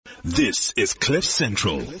This is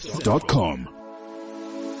CliffCentral.com.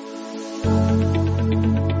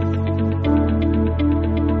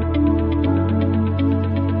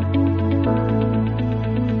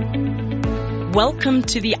 Welcome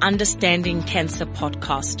to the Understanding Cancer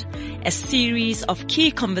podcast, a series of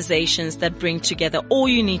key conversations that bring together all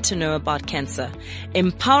you need to know about cancer,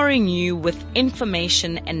 empowering you with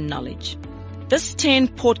information and knowledge. This 10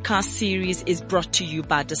 podcast series is brought to you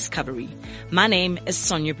by Discovery. My name is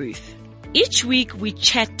Sonia Booth. Each week we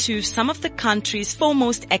chat to some of the country's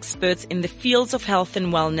foremost experts in the fields of health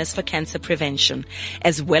and wellness for cancer prevention,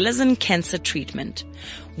 as well as in cancer treatment.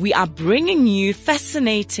 We are bringing you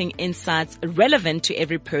fascinating insights relevant to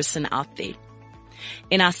every person out there.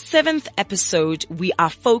 In our 7th episode, we are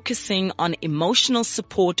focusing on emotional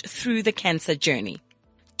support through the cancer journey.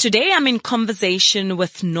 Today I'm in conversation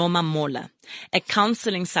with Norma Mola, a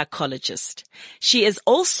counselling psychologist. She is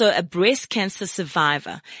also a breast cancer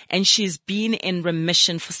survivor and she's been in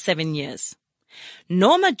remission for 7 years.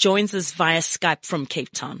 Norma joins us via Skype from Cape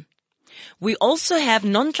Town. We also have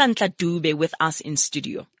Nonhlanhla Dube with us in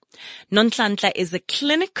studio. Nonhlanhla is a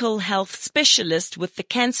clinical health specialist with the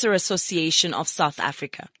Cancer Association of South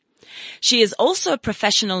Africa. She is also a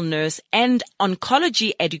professional nurse and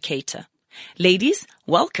oncology educator. Ladies,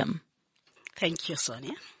 welcome. Thank you,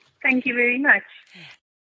 Sonia. Thank you very much.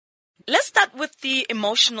 Let's start with the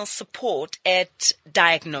emotional support at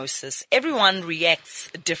diagnosis. Everyone reacts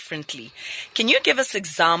differently. Can you give us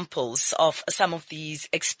examples of some of these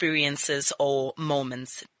experiences or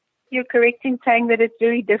moments? You're correct in saying that it's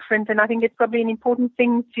very different, and I think it's probably an important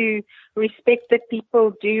thing to respect that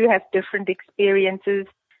people do have different experiences.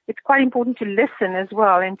 It's quite important to listen as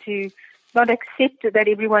well and to not accept that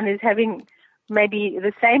everyone is having maybe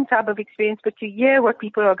the same type of experience, but to hear what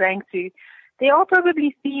people are going through. There are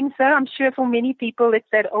probably themes, though. I'm sure for many people it's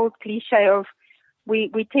that old cliche of we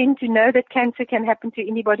tend to know that cancer can happen to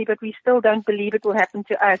anybody, but we still don't believe it will happen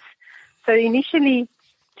to us. So initially,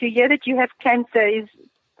 to hear that you have cancer is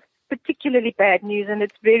particularly bad news, and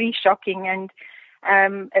it's very shocking and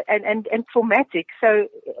traumatic. So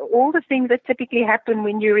all the things that typically happen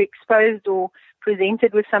when you're exposed or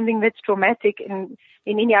presented with something that's traumatic in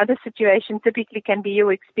any other situation typically can be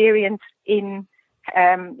your experience in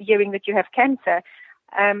hearing that you have cancer.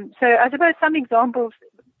 So I suppose some examples: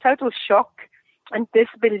 total shock and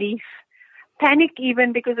disbelief, panic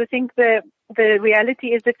even, because I think the reality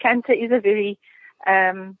is that cancer is a very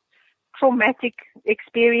traumatic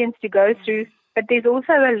experience to go through, but there's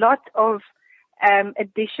also a lot of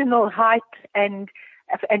additional hype and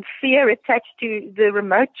fear attached to the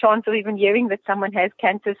remote chance of even hearing that someone has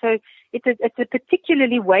cancer. So it's a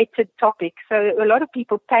particularly weighted topic. So a lot of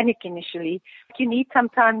people panic initially. You need some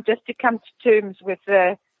time just to come to terms with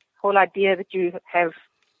the whole idea that you have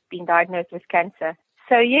been diagnosed with cancer.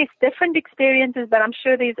 So yes, different experiences, but I'm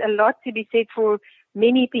sure there's a lot to be said for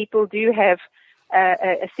many people do have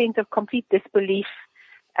a sense of complete disbelief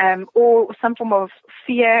or some form of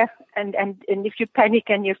fear, and if you panic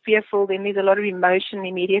and you're fearful, then there's a lot of emotion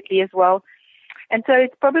immediately as well. And so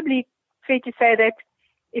it's probably fair to say that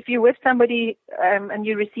if you're with somebody and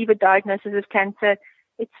you receive a diagnosis of cancer,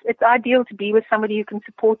 it's ideal to be with somebody who can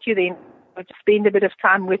support you then, or to spend a bit of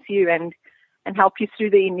time with you and help you through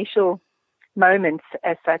the initial moments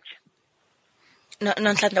as such.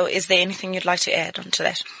 Nonhlanhla, is there anything you'd like to add on to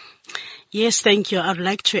that? Yes, thank you. I'd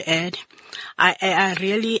like to add, I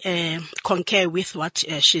really concur with what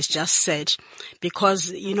she's just said,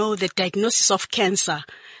 because, the diagnosis of cancer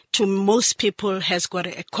to most people has got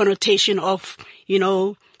a connotation of,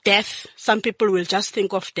 death. Some people will just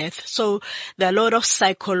think of death. So there are a lot of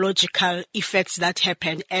psychological effects that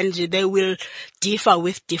happen, and they will differ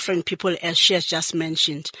with different people, as she has just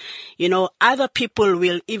mentioned. Other people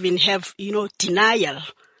will even have,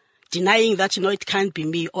 denying that, it can't be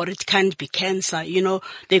me or it can't be cancer.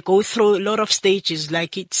 They go through a lot of stages.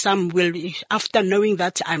 Some will, after knowing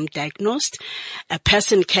that I'm diagnosed, a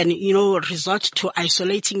person can, resort to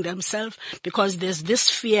isolating themselves because there's this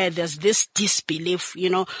fear, there's this disbelief,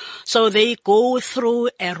 So they go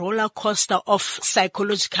through a roller coaster of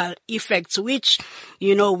psychological effects, which,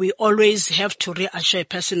 we always have to reassure a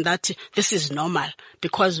person that this is normal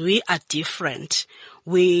because we are different.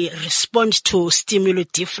 We respond to stimuli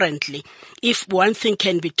differently. If one thing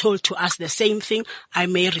can be told to us the same thing, I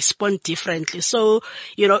may respond differently. So,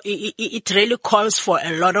 it really calls for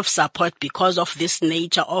a lot of support because of this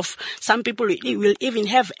nature of some people will even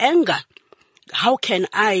have anger how can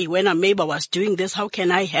I, when a neighbor was doing this, how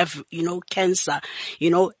can I have, cancer?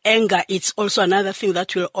 Anger, it's also another thing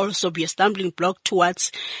that will also be a stumbling block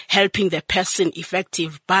towards helping the person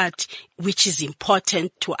effective, but which is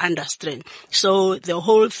important to understand. So the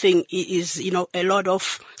whole thing is, a lot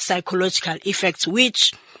of psychological effects,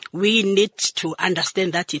 which we need to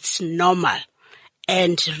understand that it's normal,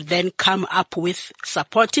 and then come up with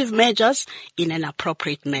supportive measures in an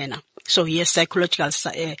appropriate manner. So yes, psychological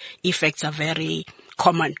effects are very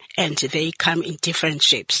common, and they come in different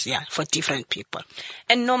shapes, for different people.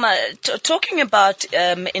 And Norma, talking about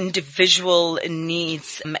individual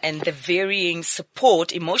needs and the varying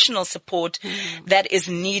support, emotional support that is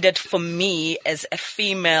needed for me as a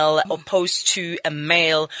female opposed to a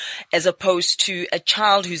male, as opposed to a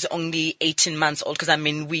child who's only 18 months old, because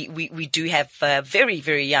we do have very,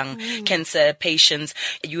 very young cancer patients.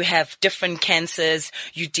 You have different cancers.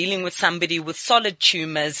 You're dealing with somebody with solid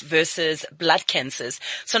tumors versus blood cancers.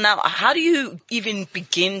 So now, how do you even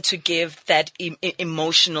begin to give that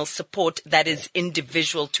emotional support that is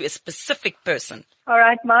individual to a specific person? All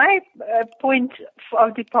right. My point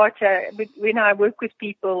of departure when I work with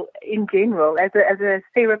people in general, as a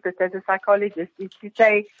therapist, as a psychologist, is to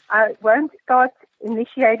say I won't start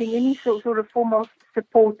initiating any sort of formal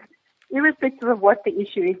support, irrespective of what the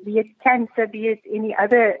issue is, be it cancer, be it any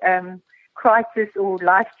other crisis or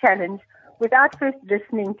life challenge, without first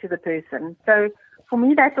listening to the person. So for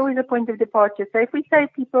me, that's always a point of departure. So if we say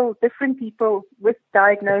different people with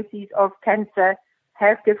diagnoses of cancer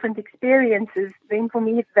have different experiences, then for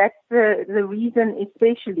me, that's the reason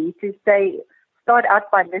especially to say start out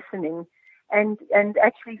by listening and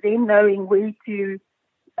actually then knowing where to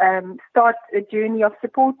start a journey of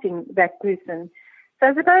supporting that person. So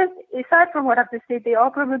I suppose, aside from what I've just said, there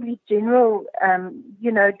are probably general,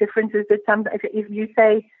 differences that if you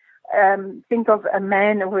say, think of a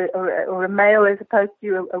man or a male as opposed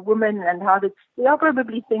to a woman, and how there are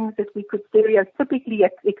probably things that we could stereotypically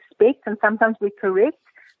expect, and sometimes we're correct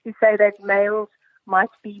to say that males might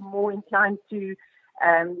be more inclined to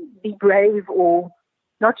be brave or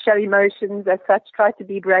not show emotions as such, try to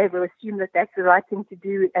be brave or assume that that's the right thing to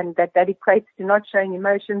do, and that equates to not showing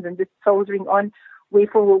emotions and just soldiering on. Where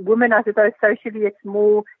for women, I suppose socially it's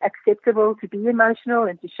more acceptable to be emotional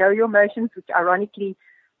and to show your emotions, which ironically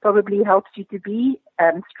probably helps you to be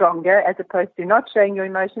stronger as opposed to not showing your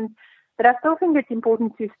emotions. But I still think it's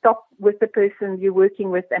important to stop with the person you're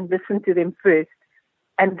working with and listen to them first,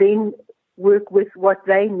 and then work with what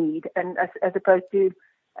they need, and as opposed to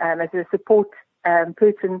as a support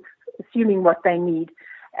person assuming what they need.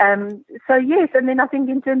 So yes, and then I think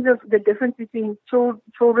in terms of the difference between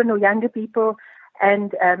children or younger people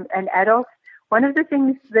and adults, one of the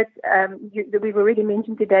things that we've already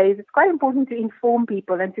mentioned today is it's quite important to inform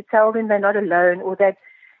people and to tell them they're not alone, or that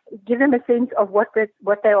give them a sense of what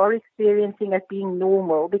they are experiencing as being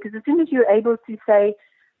normal. Because as soon as you're able to say,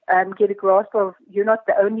 get a grasp of you're not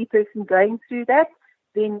the only person going through that,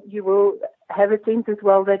 then you will have a sense as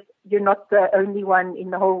well that you're not the only one in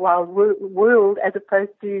the whole wide world, as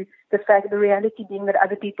opposed to the reality being that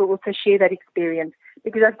other people also share that experience.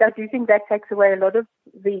 Because I do think that takes away a lot of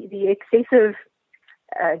the excessive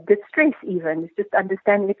distress even. It's just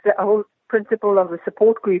understanding it's the whole principle of a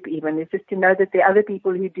support group even. It's just to know that there are other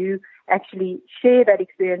people who do actually share that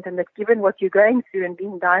experience, and that given what you're going through and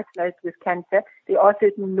being diagnosed with cancer, there are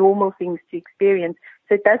certain normal things to experience.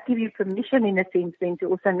 So it does give you permission in a sense then to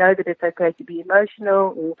also know that it's okay to be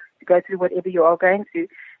emotional or to go through whatever you are going through.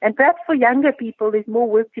 And perhaps for younger people, there's more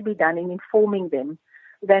work to be done in informing them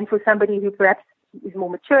than for somebody who perhaps is more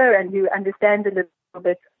mature and who understands a little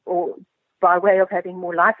bit, or by way of having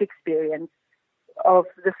more life experience, of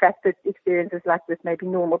the fact that experiences like this may be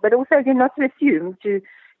normal. But also, again, not to assume, to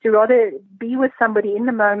rather be with somebody in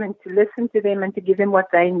the moment, to listen to them and to give them what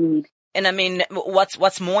they need. And I mean,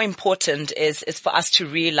 what's more important is for us to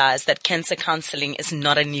realize that cancer counseling is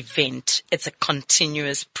not an event. It's a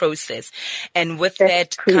continuous process. And with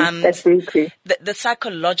that comes the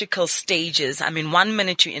psychological stages. I mean, 1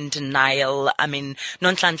 minute you're in denial. I mean,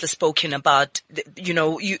 Nonhlanhla spoken about,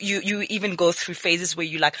 you even go through phases where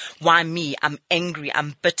you're like, why me? I'm angry.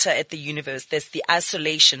 I'm bitter at the universe. There's the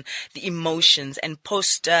isolation, the emotions, and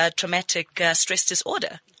post-traumatic stress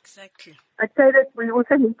disorder. Exactly. I'd say that we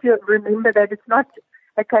also need to remember that it's not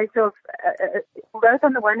a case of, although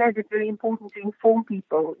on the one hand it's very important to inform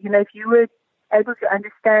people, if you were able to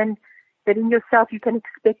understand that in yourself you can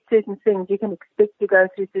expect certain things, you can expect to go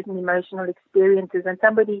through certain emotional experiences, and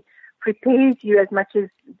somebody prepares you as much as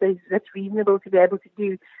that's reasonable to be able to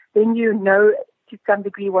do, then you know to some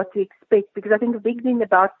degree what to expect. Because I think the big thing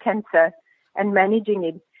about cancer and managing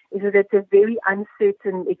it is that it's a very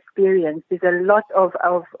uncertain experience. There's a lot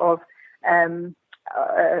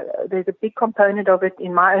there's a big component of it.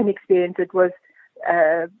 In my own experience, it was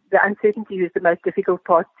the uncertainty is the most difficult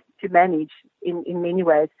part to manage in many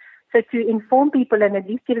ways. So to inform people and at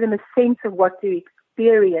least give them a sense of what to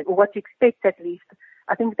experience or what to expect at least,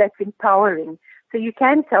 I think that's empowering. So you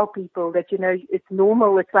can tell people that, it's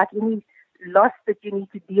normal. It's like any loss that you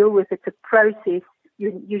need to deal with. It's a process.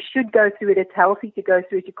 You should go through it. It's healthy to go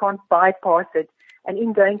through it. You can't bypass it. And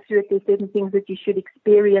in going through it, there's certain things that you should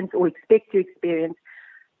experience or expect to experience.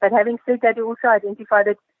 But having said that, you also identify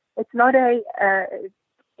that it's not a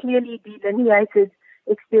clearly delineated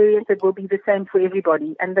experience that will be the same for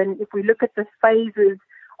everybody. And then if we look at the phases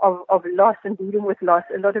of loss and dealing with loss,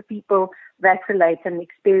 a lot of people vacillate and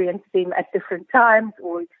experience them at different times,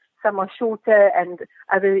 or some are shorter and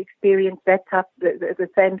others experience that type, the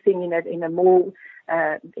same thing in a more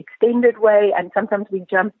extended way, and sometimes we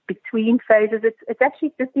jump between phases. It's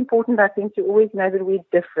actually just important, I think, to always know that we're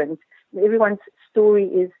different. Everyone's story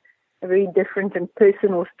is a very different and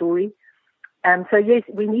personal story. So yes,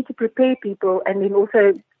 we need to prepare people and then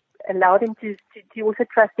also allow them to also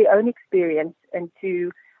trust their own experience and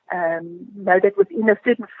to know that within a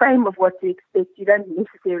certain frame of what to expect, you don't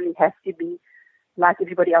necessarily have to be like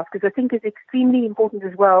everybody else. Because I think it's extremely important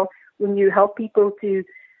as well when you help people to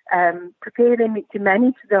prepare them to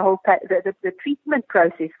manage the whole the treatment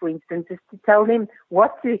process, for instance, is to tell them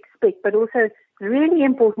what to expect, but also it's really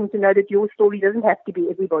important to know that your story doesn't have to be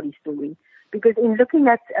everybody's story. Because in looking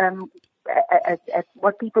at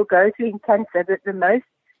what people go through in cancer, the most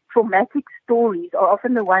traumatic stories are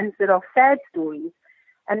often the ones that are sad stories.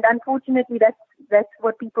 And unfortunately, that's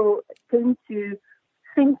what people tend to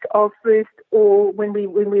think of first, or when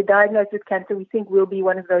we're diagnosed with cancer, we think we'll be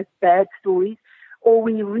one of those bad stories. Or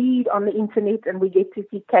we read on the internet and we get to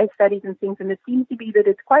see case studies and things, and it seems to be that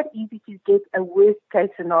it's quite easy to get a worst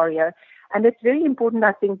case scenario. And it's very important,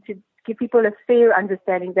 I think, to give people a fair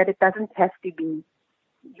understanding that it doesn't have to be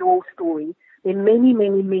your story. There are many,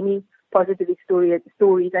 many, many positive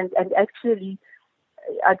stories, and actually,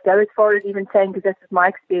 I'd go as far as even saying, because that's my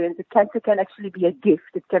experience, that cancer can actually be a gift.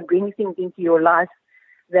 It can bring things into your life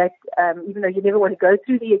that even though you never want to go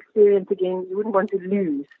through the experience again, you wouldn't want to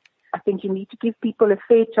lose. I think you need to give people a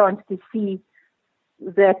fair chance to see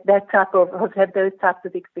that type of have those types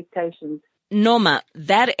of expectations. Norma,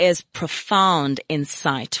 that is profound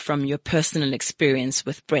insight from your personal experience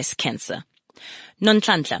with breast cancer.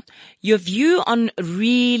 Nonhlanhla, your view on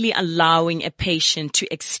really allowing a patient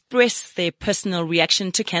to express their personal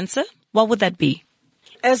reaction to cancer, what would that be?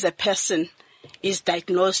 As a person is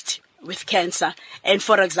diagnosed with cancer, and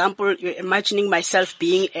for example, you're imagining myself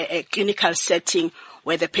being a clinical setting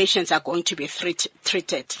where the patients are going to be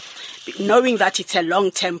treated, knowing that it's a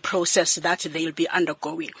long-term process that they'll be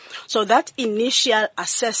undergoing. So that initial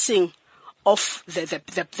assessing of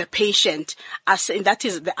the patient, that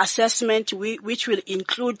is the assessment which will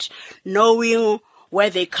include knowing where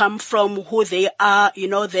they come from, who they are,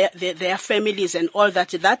 their families and all that.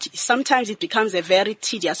 That sometimes it becomes a very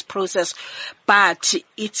tedious process, but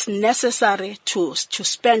it's necessary to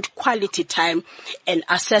spend quality time in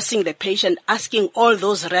assessing the patient, asking all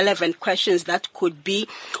those relevant questions that could be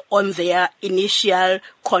on their initial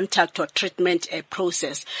contact or treatment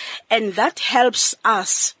process. And that helps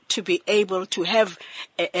us to be able to have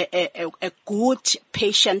a good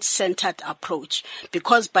patient-centered approach,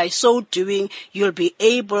 because by so doing, you'll be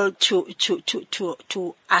able to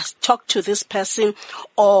talk to this person,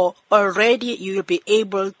 or already you'll be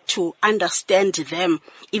able to understand them,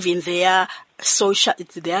 even their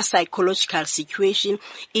psychological situation,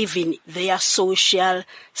 even their social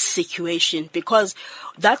situation, because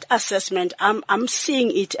that assessment, I'm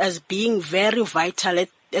seeing it as being very vital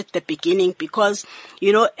at the beginning, because,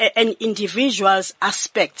 an individual's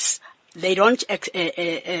aspects, they don't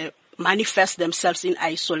manifest themselves in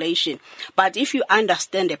isolation. But if you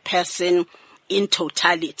understand a person in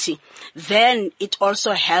totality, then it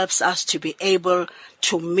also helps us to be able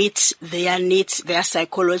to meet their needs, their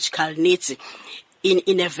psychological needs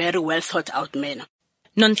in a very well thought out manner.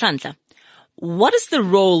 Nonhlanhla, what is the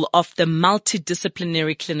role of the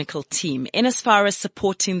multidisciplinary clinical team in as far as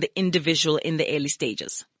supporting the individual in the early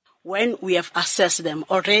stages? When we have assessed them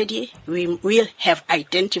already, we will have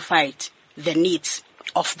identified the needs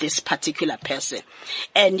of this particular person.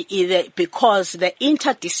 And because the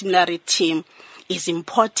interdisciplinary team is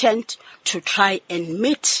important to try and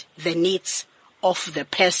meet the needs of the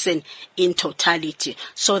person in totality,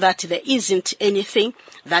 so that there isn't anything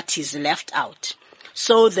that is left out.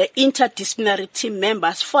 So the interdisciplinary team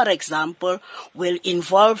members, for example, will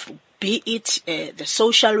involve be it the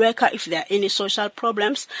social worker, if there are any social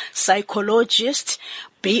problems, psychologist,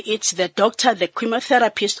 be it the doctor, the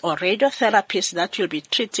chemotherapist or radiotherapist that will be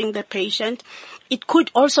treating the patient. It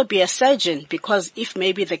could also be a surgeon, because if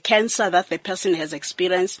maybe the cancer that the person has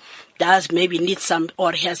experienced does maybe need some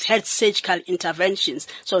or has had surgical interventions,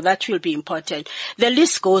 so that will be important. The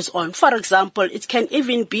list goes on. For example, it can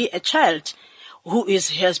even be a child who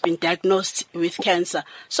has been diagnosed with cancer.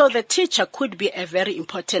 So the teacher could be a very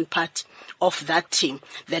important part of that team.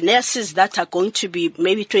 The nurses that are going to be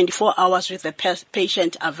maybe 24 hours with the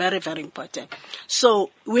patient are very, very important. So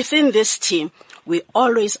within this team, we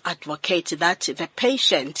always advocate that the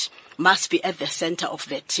patient must be at the center of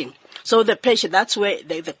the team. So the patient, that's where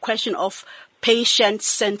the question of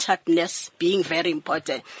patient-centeredness being very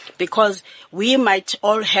important, because we might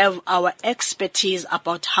all have our expertise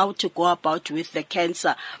about how to go about with the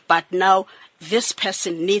cancer, but now this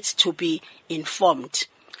person needs to be informed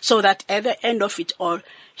so that at the end of it all,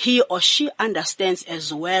 he or she understands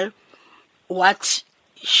as well what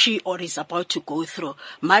she or is about to go through.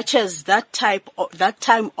 Much as that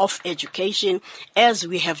time of education, as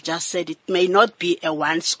we have just said, it may not be a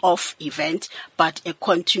once-off event, but a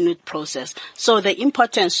continued process. So the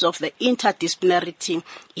importance of the interdisciplinary team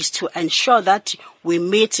is to ensure that we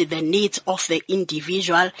meet the needs of the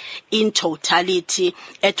individual in totality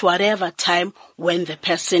at whatever time when the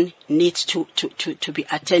person needs to be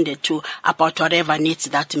attended to about whatever needs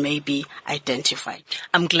that may be identified.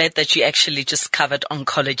 I'm glad that you actually just covered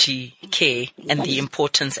oncology care and the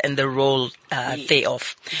importance and the role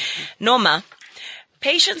thereof. Norma,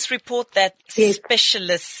 patients report that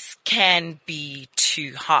specialists can be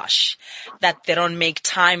too harsh, that they don't make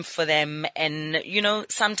time for them, and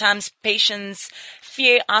sometimes patients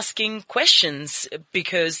fear asking questions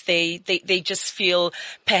because they just feel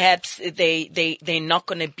perhaps they're not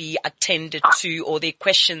going to be attended to, or their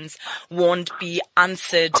questions won't be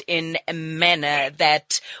answered in a manner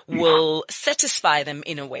that will satisfy them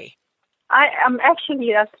in a way. I'm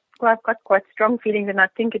actually, I've got quite strong feelings, and I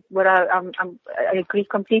think I agree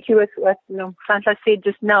completely with what Sandra said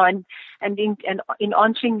just now, and in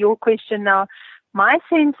answering your question now, my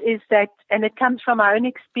sense is that, and it comes from my own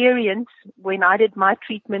experience when I did my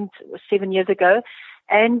treatment 7 years ago,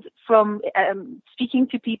 and from speaking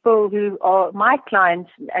to people who are my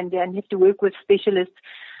clients and have to work with specialists.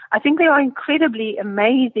 I think there are incredibly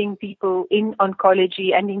amazing people in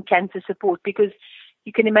oncology and in cancer support, because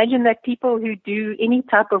you can imagine that people who do any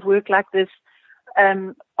type of work like this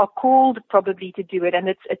are called probably to do it, and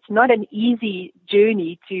it's not an easy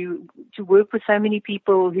journey to work with so many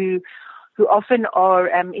people who often are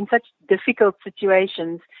in such difficult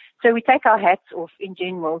situations. So we take our hats off in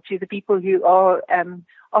general to the people who are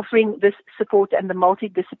offering this support and the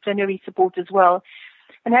multidisciplinary support as well.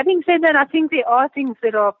 And having said that, I think there are things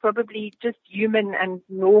that are probably just human and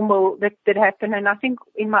normal that happen. And I think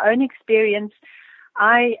in my own experience,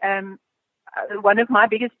 one of my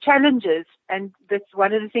biggest challenges, and that's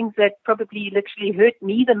one of the things that probably literally hurt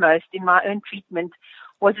me the most in my own treatment,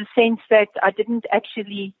 was a sense that I didn't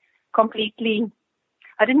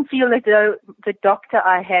feel as though the doctor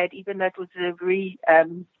I had, even though it was a very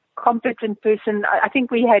competent person, I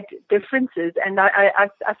think we had differences, and I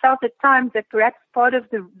felt at times that perhaps part of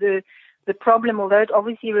the problem, although it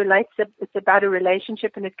obviously relates, it's about a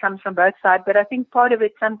relationship and it comes from both sides, but I think part of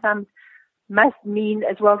it sometimes must mean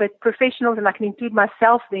as well that professionals, and I can include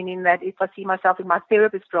myself then in that, if I see myself in my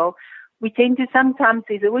therapist role, we tend to sometimes,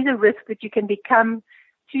 there's always a risk that you can become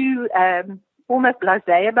too almost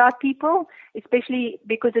blasé about people, especially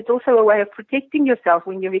because it's also a way of protecting yourself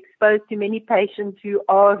when you're exposed to many patients who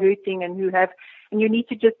are hurting and and you need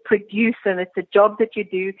to just produce, and it's a job that you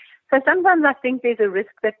do. So sometimes I think there's a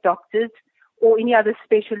risk that doctors or any other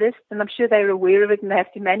specialists, and I'm sure they're aware of it and they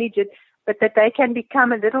have to manage it, but that they can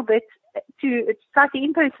become a little bit it's slightly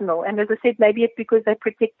impersonal. And as I said, maybe it's because they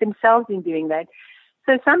protect themselves in doing that.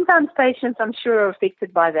 So sometimes patients, I'm sure, are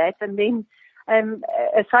affected by that. And then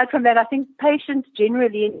aside from that, I think patients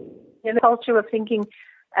generally in the culture of thinking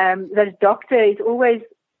that a doctor is always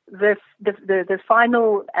the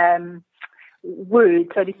final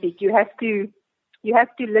word, so to speak. You have to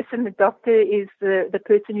listen. The doctor is the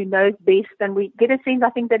person who knows best. And we get a sense, I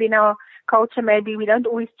think, that in our culture maybe we don't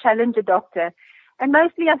always challenge a doctor. And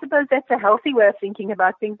mostly, I suppose that's a healthy way of thinking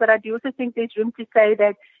about things. But I do also think there's room to say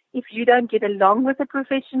that if you don't get along with a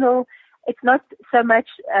professional, it's not so much,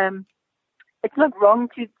 it's not wrong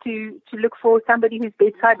to look for somebody whose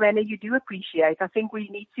bedside manner you do appreciate. I think we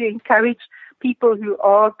need to encourage people who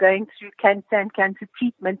are going through cancer and cancer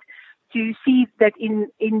treatment to see that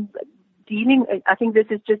in I think this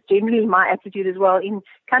is just generally my attitude as well, in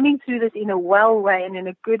coming through this in a well way and in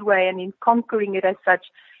a good way and in conquering it as such,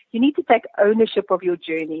 you need to take ownership of your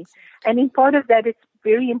journey. And in part of that, it's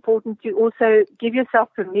very important to also give yourself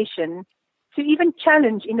permission to even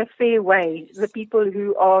challenge in a fair way the people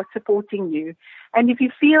who are supporting you. And if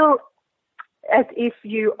you feel as if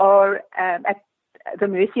you are at the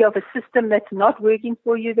mercy of a system that's not working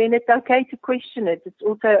for you, then it's okay to question it. It's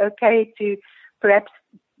also okay to perhaps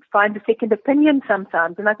find a second opinion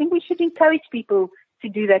sometimes. And I think we should encourage people to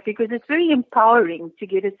do that, because it's very empowering to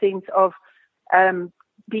get a sense of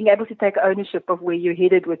being able to take ownership of where you're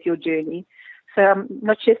headed with your journey. So I'm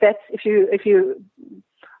not sure if you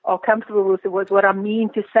are comfortable with what I mean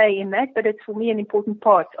to say in that, but it's for me an important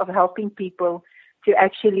part of helping people to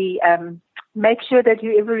actually make sure that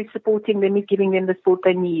whoever is supporting them is giving them the support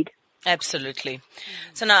they need. Absolutely.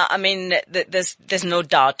 So now, I mean, there's no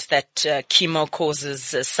doubt that chemo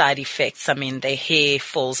causes side effects. I mean, their hair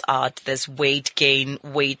falls out, there's weight gain,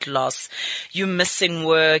 weight loss, you're missing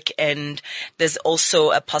work, and there's also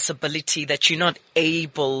a possibility that you're not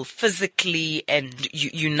able physically, and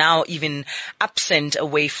you now even absent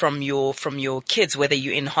away from your kids, whether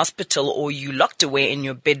you're in hospital or you locked away in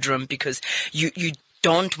your bedroom because you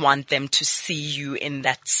don't want them to see you in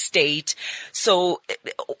that state. So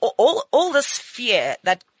all this fear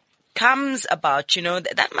that comes about, you know,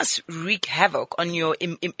 that must wreak havoc on your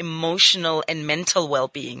emotional and mental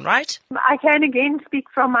well-being, right? I can again speak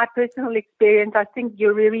from my personal experience. I think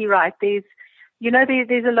you're really right. There's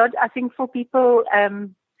a lot, I think, for people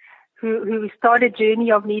who start a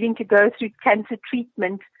journey of needing to go through cancer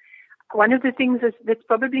treatment. One of the things that's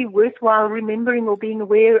probably worthwhile remembering or being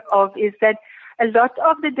aware of is that a lot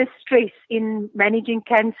of the distress in managing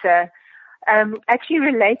cancer actually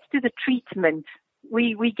relates to the treatment.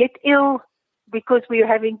 We get ill because we're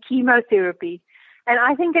having chemotherapy. And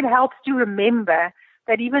I think it helps to remember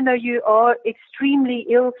that even though you are extremely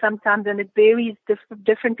ill sometimes, and it varies,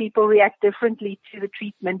 different people react differently to the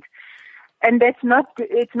treatment. And it's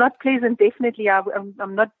not pleasant, definitely. I'm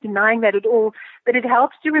not denying that at all. But it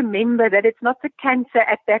helps to remember that it's not the cancer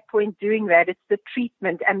at that point doing that. It's the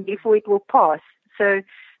treatment, and therefore it will pass. So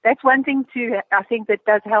that's one thing I think that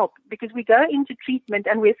does help, because we go into treatment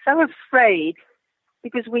and we're so afraid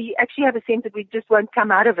because we actually have a sense that we just won't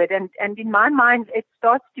come out of it. And in my mind, it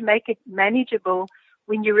starts to make it manageable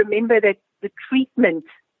when you remember that the treatment,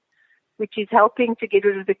 which is helping to get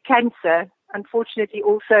rid of the cancer, unfortunately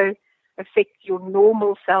also affects your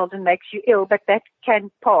normal cells and makes you ill, but that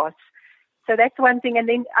can pass. So that's one thing. And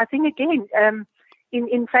then I think, again,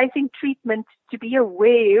 in facing treatment, to be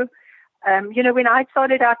aware, when I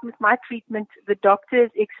started out with my treatment, the doctors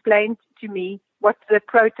explained to me what the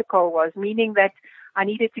protocol was, meaning that I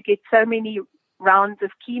needed to get so many rounds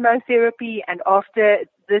of chemotherapy, and after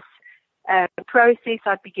this process,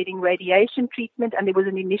 I'd be getting radiation treatment, and there was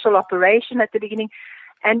an initial operation at the beginning.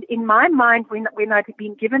 And in my mind, when I'd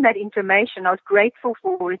been given that information, I was grateful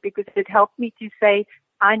for it, because it helped me to say,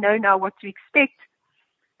 I know now what to expect.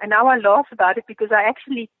 And now I laugh about it because I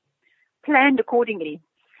actually planned accordingly.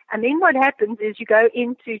 And then what happens is you go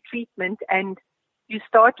into treatment and you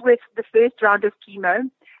start with the first round of chemo,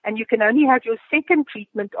 and you can only have your second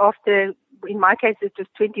treatment after, in my case, it's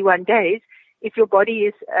just 21 days, if your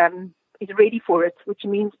body is ready for it, which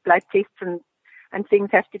means blood tests and things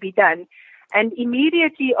have to be done. And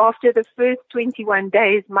immediately after the first 21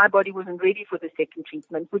 days, my body wasn't ready for the second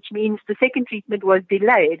treatment, which means the second treatment was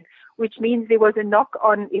delayed, which means there was a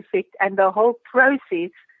knock-on effect, and the whole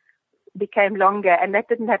process became longer. And that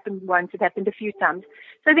didn't happen once, it happened a few times.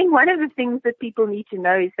 So I think one of the things that people need to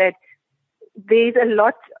know is that there's a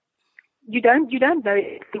lot, you don't know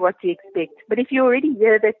exactly what to expect. But if you already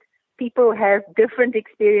hear that people have different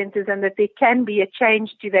experiences and that there can be a change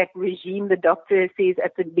to that regime the doctor says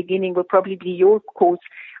at the beginning will probably be your course,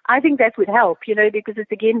 I think that would help, because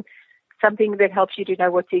it's, again, something that helps you to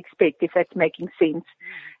know what to expect, if that's making sense.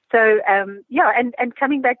 So, and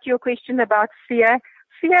coming back to your question about fear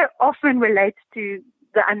often relates to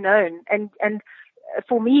the unknown. And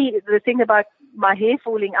for me, the thing about my hair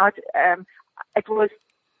falling out, it was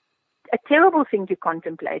a terrible thing to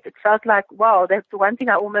contemplate. It felt like, wow, that's the one thing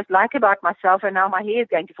I almost like about myself, and now my hair is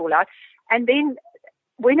going to fall out. And then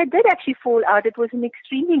when it did actually fall out, it was an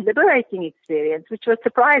extremely liberating experience, which was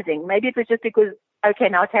surprising. Maybe it was just because, okay,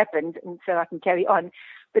 now it happened, and so I can carry on.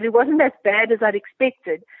 But it wasn't as bad as I'd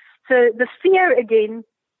expected. So the fear, again,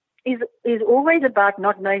 is always about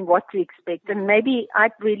not knowing what to expect. And maybe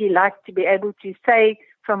I'd really like to be able to say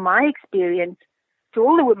from my experience to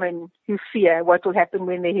all the women who fear what will happen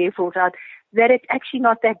when their hair falls out, that it's actually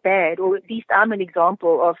not that bad, or at least I'm an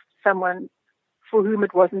example of someone for whom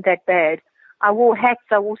it wasn't that bad. I wore hats,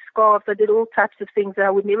 I wore scarves, I did all types of things that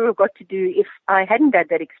I would never have got to do if I hadn't had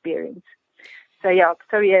that experience. So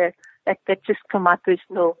that's just from my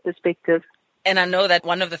personal perspective. And I know that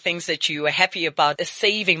one of the things that you were happy about is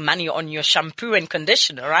saving money on your shampoo and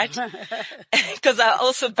conditioner, right? Because I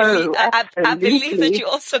also believe, I believe that you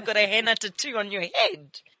also got a henna tattoo on your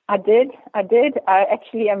head. I did. I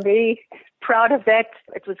actually am very proud of that.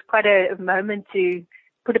 It was quite a moment to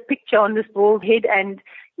put a picture on this bald head, and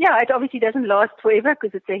it obviously doesn't last forever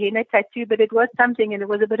because it's a henna tattoo, but it was something, and it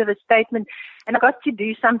was a bit of a statement. And I got to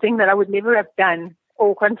do something that I would never have done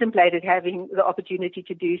or contemplated having the opportunity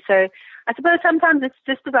to do. So I suppose sometimes it's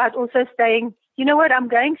just about also saying, you know what, I'm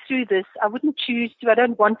going through this. I wouldn't choose to. I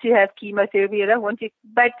don't want to have chemotherapy. I don't want to.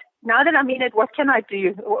 But now that I'm in it, what can I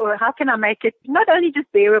do? Or how can I make it not only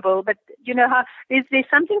just bearable, but, how there's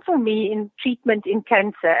something for me in treatment in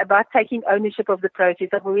cancer about taking ownership of the process.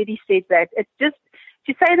 I've already said that. It's just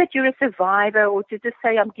to say that you're a survivor or to just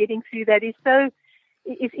say I'm getting through that is so,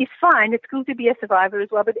 it's fine. It's cool to be a survivor as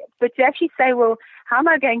well. But to actually say, well, how am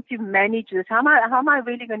I going to manage this? How am I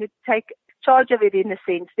really going to take charge of it in a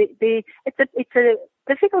sense? It's a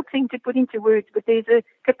difficult thing to put into words, but there's a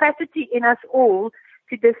capacity in us all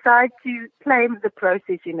to decide to claim the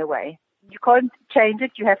process in a way. You can't change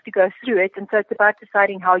it. You have to go through it. And so it's about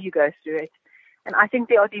deciding how you go through it. And I think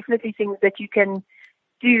there are definitely things that you can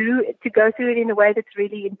do to go through it in a way that's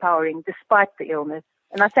really empowering despite the illness.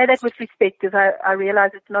 And I say that with respect because I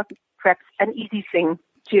realize it's not perhaps an easy thing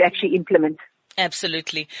to actually implement.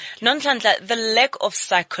 Absolutely. Nonhlanhla, the lack of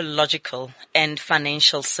psychological and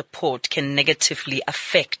financial support can negatively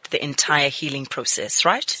affect the entire healing process,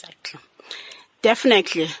 right? Exactly.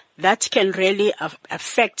 Definitely. That can really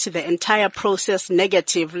affect the entire process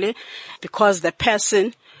negatively because the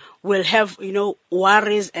person will have,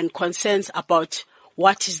 worries and concerns about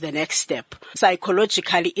what is the next step.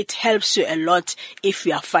 Psychologically, it helps you a lot if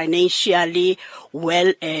you are financially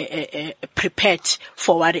well prepared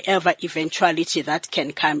for whatever eventuality that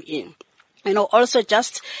can come in. Also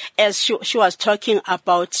just as she was talking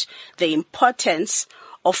about the importance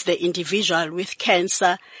of the individual with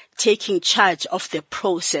cancer taking charge of the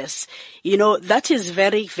process, that is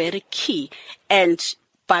very, very key.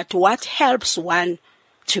 But what helps one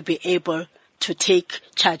to be able to take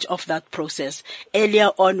charge of that process?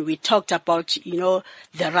 Earlier on, we talked about,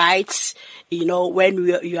 the rights, when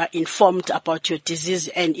you are informed about your disease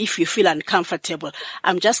and if you feel uncomfortable.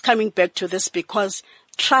 I'm just coming back to this because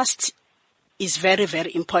trust is very,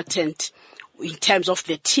 very important in terms of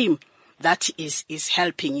the team that is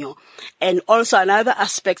helping you. And also another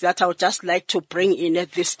aspect that I would just like to bring in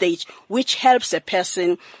at this stage, which helps a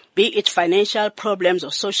person, be it financial problems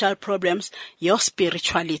or social problems, your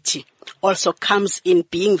spirituality also comes in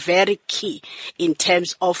being very key in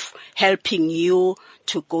terms of helping you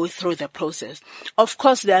to go through the process. Of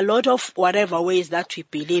course, there are a lot of whatever ways that we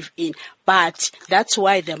believe in, but that's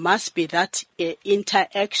why there must be that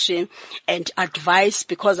interaction and advice,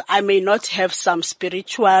 because I may not have some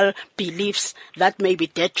spiritual beliefs that may be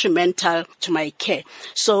detrimental to my care.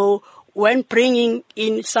 So when bringing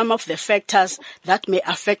in some of the factors that may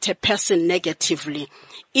affect a person negatively,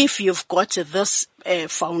 if you've got this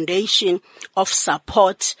foundation of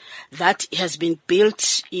support that has been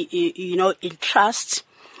built, in trust,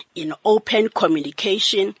 in open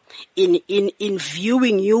communication, in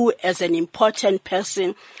viewing you as an important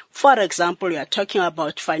person. For example, we are talking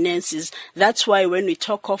about finances. That's why when we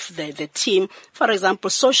talk of the team, for example,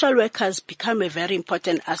 social workers become a very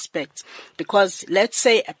important aspect, because let's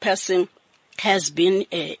say a person has been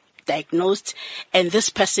diagnosed and this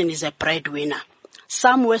person is a breadwinner.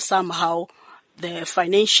 Somewhere, somehow, the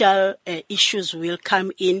financial issues will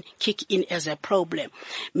kick in as a problem.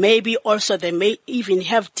 Maybe also they may even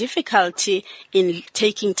have difficulty in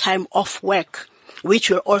taking time off work, which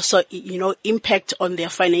will also, impact on their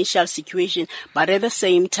financial situation. But at the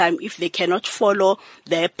same time, if they cannot follow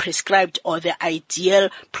the prescribed or the ideal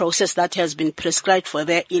process that has been prescribed for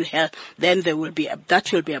their ill health, then that will be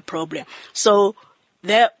a problem. So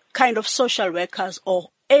the kind of social workers or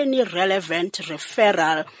any relevant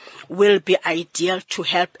referral will be ideal to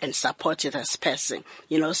help and support this person.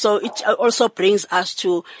 So it also brings us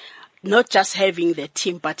to not just having the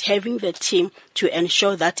team, but having the team to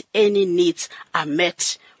ensure that any needs are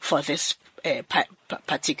met for this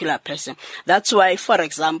particular person. That's why, for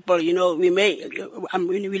example, we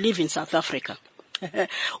live in South Africa,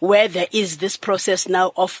 where there is this process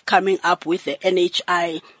now of coming up with the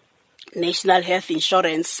NHI National Health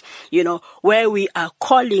Insurance, where we are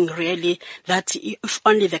calling really that if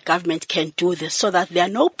only the government can do this, so that there are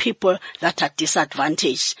no people that are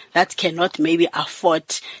disadvantaged, that cannot maybe afford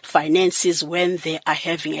finances when they are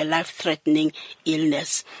having a life-threatening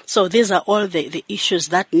illness. So these are all the issues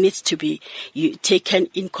that needs to be taken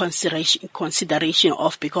in consideration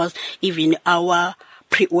of, because even our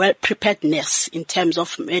preparedness in terms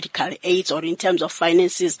of medical aids or in terms of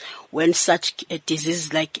finances, when such a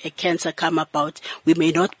disease like a cancer come about, we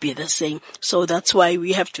may not be the same. So that's why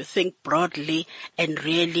we have to think broadly and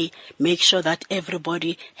really make sure that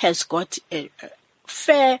everybody has got a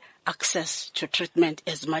fair access to treatment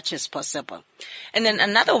as much as possible. And then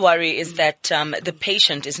another worry is that the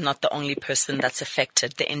patient is not the only person that's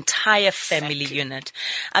affected, the entire family unit.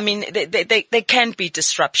 I mean, there can be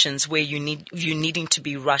disruptions where you're needing to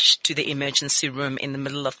be rushed to the emergency room in the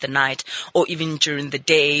middle of the night, or even during the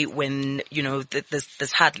day when, there's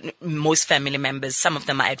most family members, some of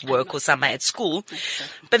them are at work or some are at school.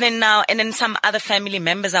 But then some other family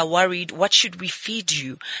members are worried, what should we feed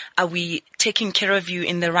you? Are we taking care of you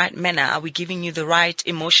in the right manner? Are we giving you the right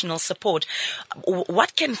emotional support?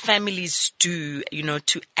 What can families do,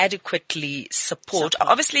 to adequately support?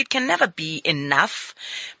 Obviously, it can never be enough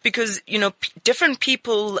because, different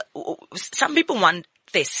people, some people want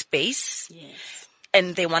their space. Yes.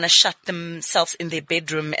 And they want to shut themselves in their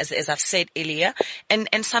bedroom, as I've said earlier.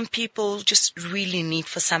 And some people just really need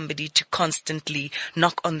for somebody to constantly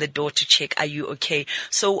knock on the door to check, are you okay?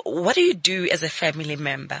 So what do you do as a family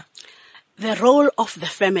member? The role of the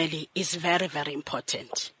family is very, very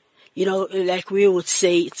important. Like we would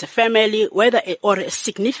say, it's a family, or a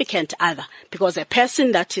significant other, because a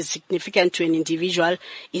person that is significant to an individual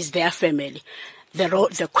is their family.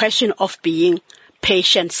 The question of being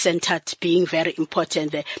patient-centered being very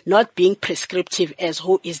important, not being prescriptive as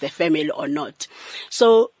who is the family or not.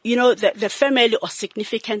 So, the family or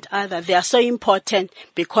significant other, they are so important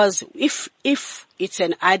because if it's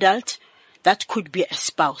an adult, that could be a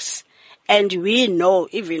spouse. And we know,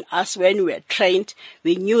 even us, when we were trained,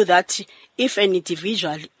 we knew that if an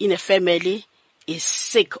individual in a family is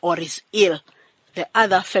sick or is ill, the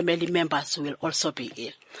other family members will also be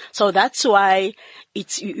ill. So that's why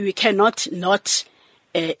we cannot not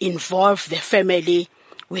involve the family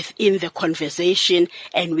within the conversation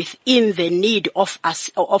and within the need of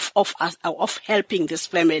helping this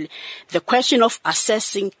family. The question of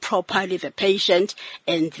assessing properly the patient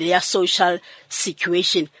and their social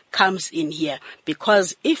situation comes in here,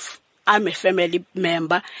 because if I'm a family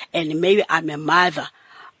member and maybe I'm a mother,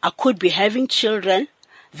 I could be having children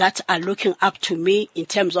that are looking up to me in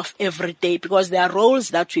terms of every day, because there are roles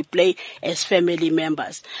that we play as family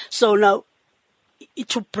members. So now,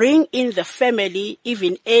 to bring in the family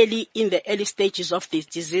even in the early stages of this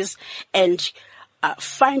disease and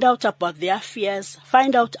find out about their fears,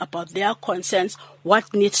 find out about their concerns,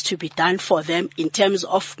 what needs to be done for them in terms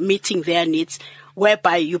of meeting their needs,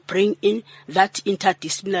 whereby you bring in that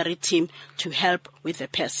interdisciplinary team to help with the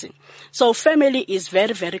person. So family is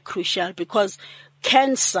very, very crucial, because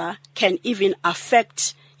cancer can even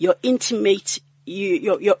affect your intimate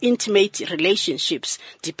relationships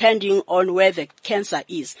depending on where the cancer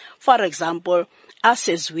is. For example, us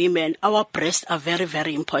as women, our breasts are very,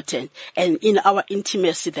 very important. And in our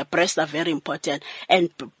intimacy, the breasts are very important.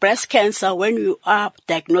 And breast cancer, when you are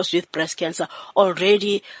diagnosed with breast cancer,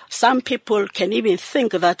 already some people can even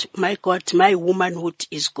think that, my God, my womanhood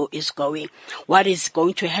is going. What is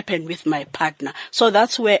going to happen with my partner? So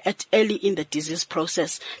that's where early in the disease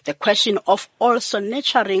process, the question of also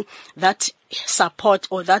nurturing that support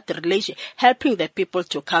or that relation, helping the people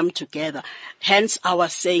to come together. Hence our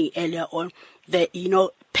saying earlier on, the,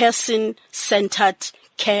 person-centered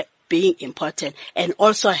care being important, and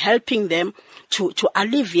also helping them to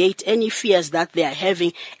alleviate any fears that they are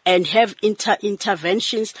having and have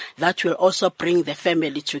interventions that will also bring the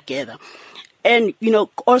family together. And,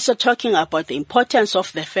 also talking about the importance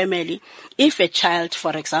of the family. If a child,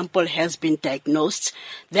 for example, has been diagnosed,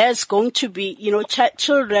 there's going to be,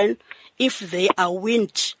 children, if they are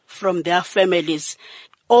weaned from their families,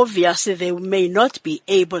 obviously they may not be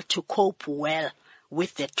able to cope well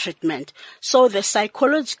with the treatment. So the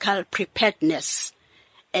psychological preparedness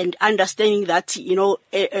and understanding that,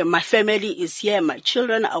 my family is here, my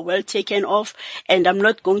children are well taken of, and I'm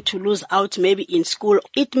not going to lose out maybe in school.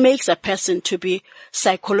 It makes a person to be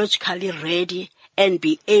psychologically ready and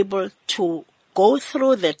be able to go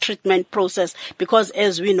through the treatment process, because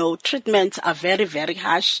as we know, treatments are very, very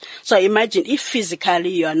harsh. So imagine if physically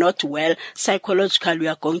you are not well, psychologically you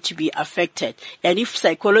are going to be affected. And if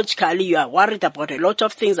psychologically you are worried about a lot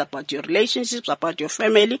of things, about your relationships, about your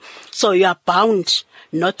family, so you are bound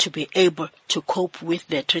not to be able to cope with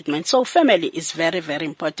the treatment. So family is very, very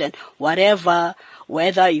important, whether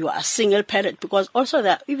you are a single parent, because also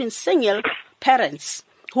there are even single parents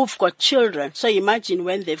who've got children. So imagine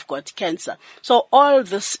when they've got cancer. So all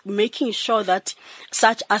this, making sure that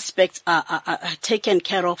such aspects are taken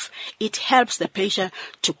care of, it helps the patient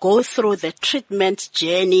to go through the treatment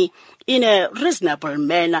journey in a reasonable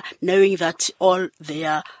manner, knowing that all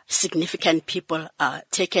their significant people are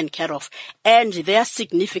taken care of, and their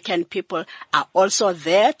significant people are also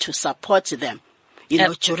there to support them,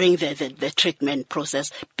 during the treatment process,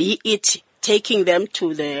 be it taking them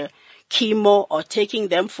to the chemo or taking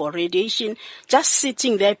them for radiation, just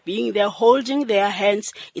sitting there, being there, holding their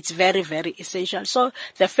hands, it's very, very essential. So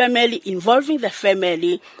the family, involving the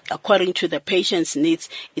family according to the patient's needs,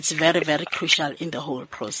 it's very, very crucial in the whole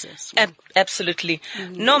process. Absolutely.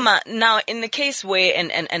 Mm-hmm. Norma, now in the case where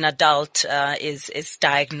an adult is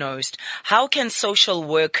diagnosed, how can social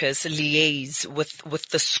workers liaise with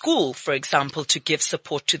the school, for example, to give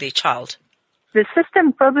support to their child? The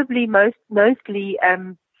system probably mostly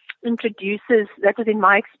introduces, that was in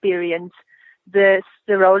my experience, the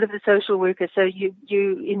role of the social worker. So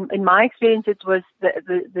in my experience, it was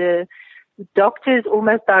the doctors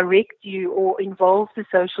almost direct you or involve the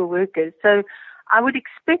social workers. So I would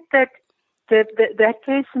expect that that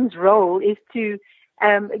person's role is to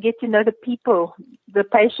get to know the people, the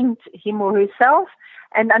patient, him or herself,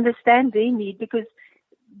 and understand their need, because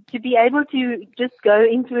to be able to just go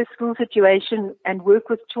into a school situation and work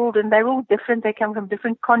with children, they're all different. They come from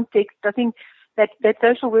different contexts. I think that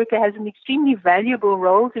social worker has an extremely valuable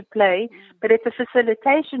role to play, but it's a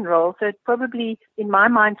facilitation role. So it probably, in my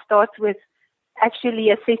mind, starts with actually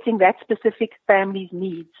assessing that specific family's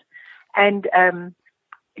needs. And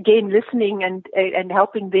again, listening and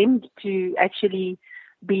helping them to actually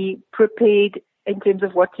be prepared in terms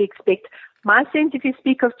of what to expect. My sense, if you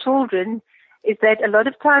speak of children, is that a lot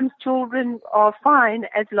of times children are fine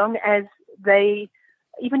as long as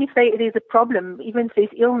even if there's a problem, even if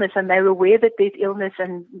there's illness and they're aware that there's illness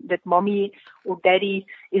and that mommy or daddy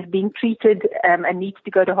is being treated and needs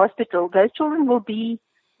to go to hospital, those children will be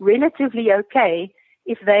relatively okay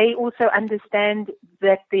if they also understand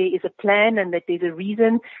that there is a plan and that there's a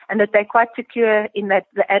reason and that they're quite secure in that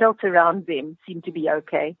the adults around them seem to be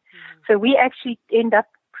okay. So we actually end up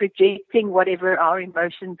projecting whatever our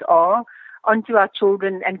emotions are onto our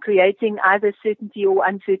children and creating either certainty or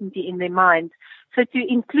uncertainty in their minds. So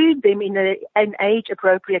to include them in an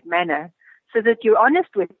age-appropriate manner so that you're honest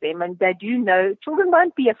with them and they do know, children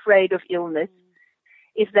won't be afraid of illness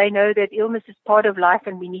if they know that illness is part of life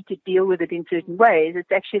and we need to deal with it in certain ways.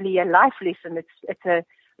 It's actually a life lesson.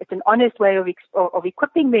 It's an honest way of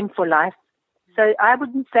equipping them for life. So I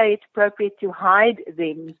wouldn't say it's appropriate to hide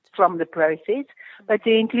them from the process, but to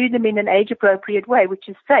include them in an age-appropriate way, which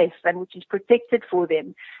is safe and which is protected for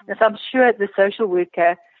them. And so I'm sure the social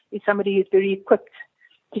worker is somebody who's very equipped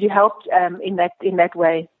to help in that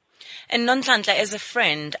way. And Nonhlanhla, as a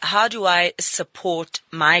friend, how do I support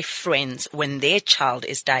my friends when their child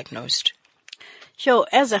is diagnosed? So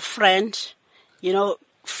as a friend,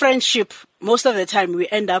 friendship, most of the time we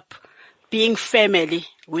end up being family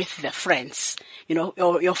with the friends.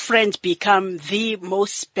 Your friends become the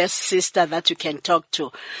most best sister that you can talk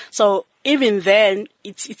to. So even then,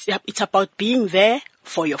 it's about being there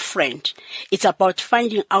for your friend. It's about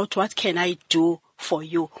finding out what can I do for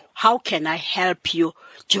you? How can I help you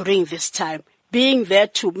during this time? Being there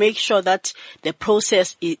to make sure that the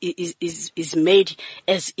process is made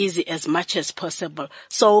as easy as much as possible.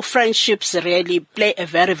 So friendships really play a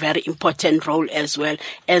very, very important role as well.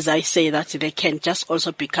 As I say, that they can just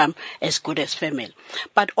also become as good as family.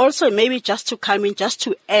 But also maybe just to come in, just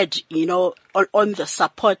to add, on the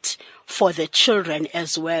support for the children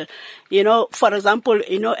as well. For example,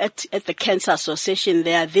 at the Cancer Association,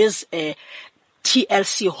 there are these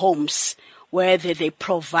TLC homes where they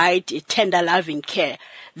provide tender loving care,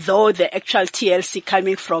 though the actual TLC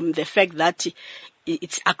coming from the fact that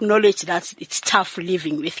it's acknowledged that it's tough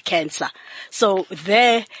living with cancer. So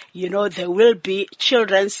there, there will be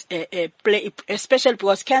children's play, especially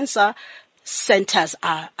because cancer centers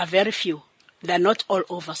are very few. They're not all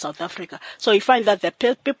over South Africa. So you find that the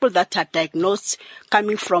people that are diagnosed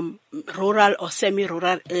coming from rural or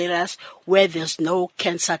semi-rural areas where there's no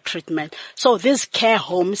cancer treatment. So these care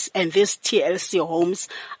homes and these TLC homes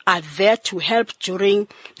are there to help during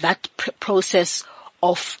that process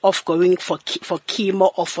of going for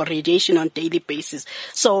chemo or for radiation on daily basis.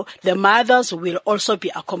 So the mothers will also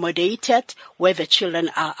be accommodated where the children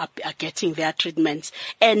are getting their treatments.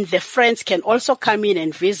 And the friends can also come in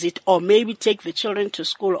and visit, or maybe take the children to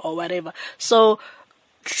school or whatever. So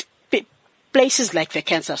places like the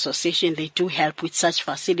Cancer Association, they do help with such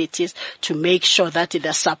facilities to make sure that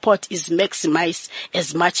the support is maximized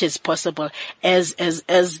as much as possible, as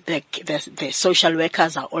the social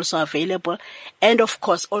workers are also available. And of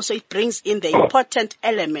course, also it brings in the important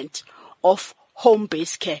element of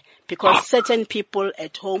home-based care, because certain people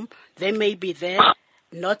at home, they may be there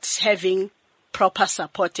not having proper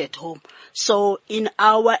support at home. So in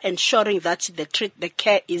our ensuring that the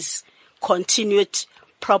care is continued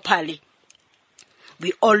properly,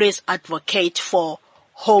 we always advocate for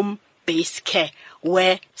home-based care,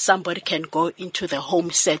 where somebody can go into the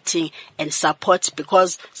home setting and support,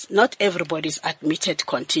 because not everybody is admitted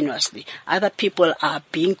continuously. Other people are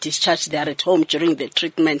being discharged there at home during the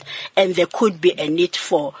treatment, and there could be a need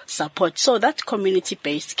for support. So that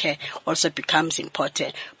community-based care also becomes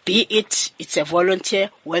important. Be it's a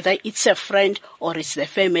volunteer, whether it's a friend or it's the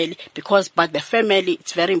family, but the family,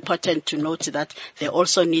 it's very important to note that they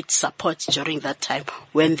also need support during that time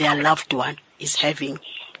when their loved one is having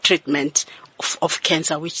treatment of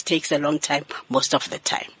cancer, which takes a long time most of the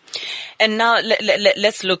time. And now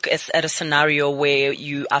let's look at a scenario where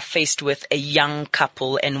you are faced with a young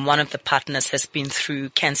couple and one of the partners has been through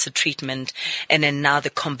cancer treatment, and then now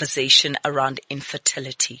the conversation around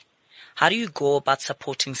infertility. How do you go about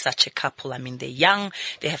supporting such a couple? I mean, they're young,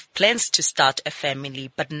 they have plans to start a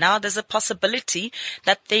family, but now there's a possibility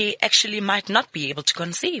that they actually might not be able to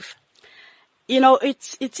conceive.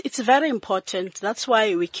 It's very important. That's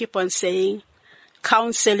why we keep on saying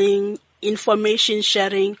counseling, information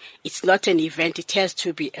sharing, it's not an event. It has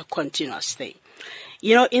to be a continuous thing.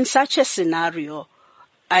 In such a scenario,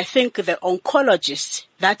 I think the oncologist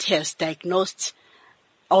that has diagnosed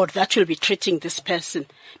or that will be treating this person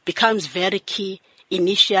becomes very key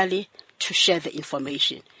initially to share the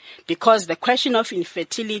information. Because the question of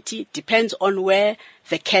infertility depends on where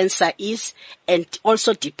the cancer is, and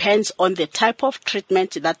also depends on the type of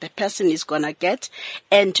treatment that the person is going to get,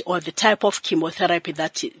 or the type of chemotherapy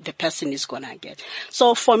that the person is going to get.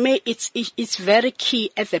 So for me, it's very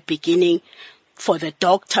key at the beginning for the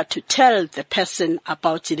doctor to tell the person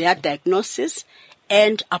about their diagnosis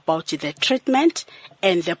and about the treatment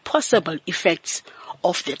and the possible effects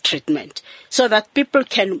of the treatment, so that people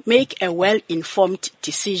can make a well-informed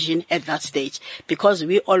decision at that stage. Because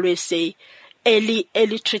we always say early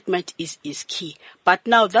treatment is key. But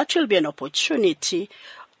now that will be an opportunity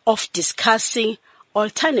of discussing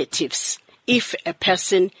alternatives if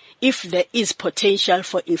there is potential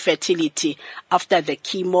for infertility after the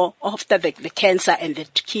chemo, after the cancer and the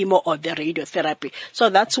chemo or the radiotherapy. So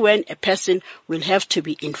that's when a person will have to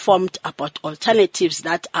be informed about alternatives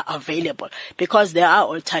that are available, because there are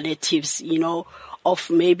alternatives,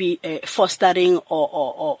 of maybe fostering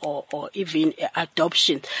or even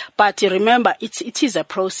adoption. But remember, it is a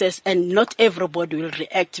process, and not everybody will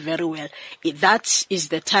react very well. That is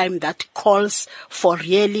the time that calls for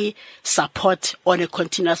really support on a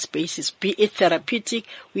continuous basis, be it therapeutic,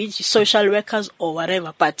 with social workers or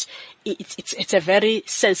whatever. But it's a very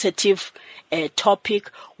sensitive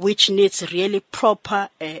topic which needs really proper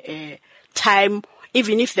time.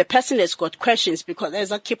 Even if the person has got questions, because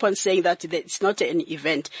as I keep on saying that it's not an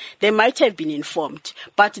event, they might have been informed,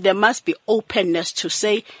 but there must be openness to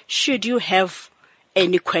say, should you have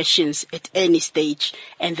any questions at any stage,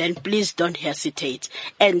 and then please don't hesitate.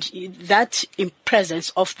 And that in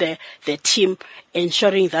presence of the team,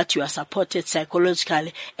 ensuring that you are supported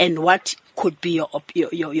psychologically and what could be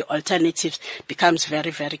your alternatives becomes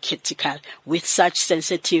very, very critical with such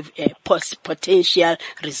sensitive potential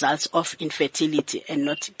results of infertility and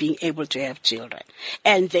not being able to have children.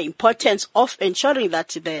 And the importance of ensuring that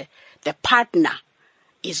the partner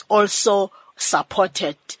is also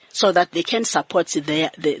supported, so that they can support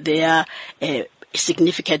their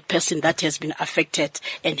significant person that has been affected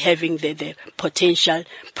and having the potential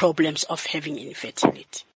problems of having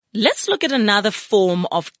infertility. Let's look at another form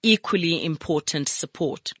of equally important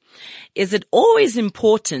support. Is it always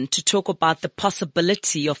important to talk about the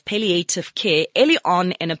possibility of palliative care early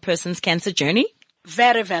on in a person's cancer journey?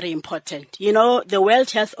 Very, very important. The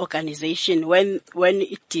World Health Organization, when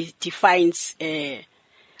it defines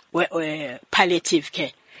palliative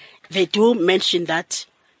care, they do mention that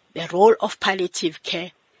the role of palliative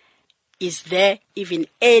care is there even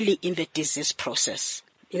early in the disease process.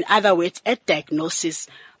 In other words, at diagnosis,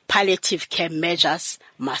 palliative care measures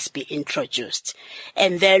must be introduced.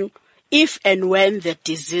 And then if and when the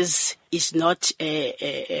disease is not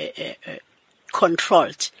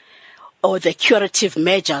controlled, or the curative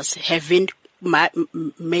measures haven't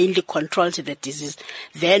mainly controlled the disease,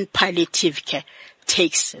 then palliative care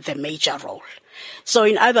takes the major role. So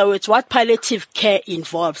in other words, what palliative care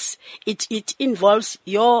involves, it involves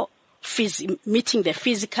your meeting the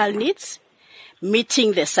physical needs,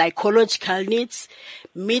 meeting the psychological needs,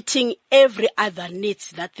 meeting every other needs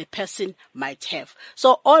that the person might have.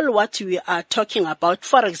 So all what we are talking about,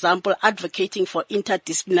 for example, advocating for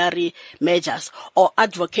interdisciplinary measures or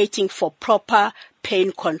advocating for proper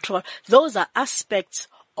pain control, those are aspects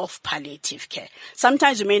of palliative care.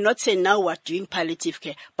 Sometimes you may not say now we're doing palliative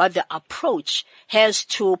care, but the approach has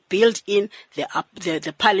to build in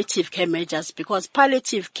the palliative care measures, because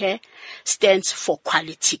palliative care stands for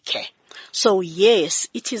quality care. So yes,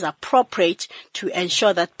 it is appropriate to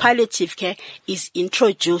ensure that palliative care is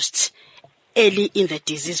introduced early in the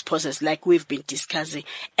disease process, like we've been discussing.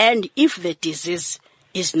 And if the disease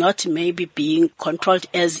is not maybe being controlled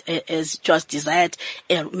as just desired,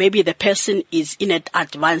 maybe the person is in an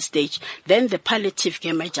advanced stage, then the palliative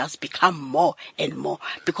care measures become more and more.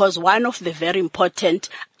 Because one of the very important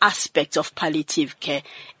aspects of palliative care,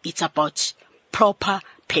 it's about proper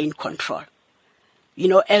pain control. You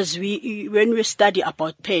know, when we study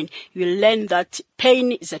about pain, you learn that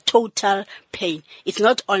pain is a total pain. It's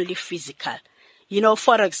not only physical. You know,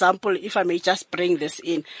 for example, if I may just bring this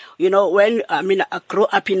in, you know, when I grew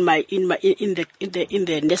up in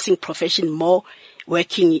the nursing profession, more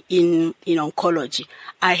working in oncology,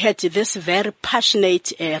 I had this very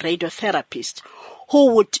passionate radiotherapist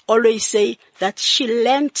who would always say that she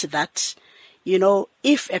learned that, you know,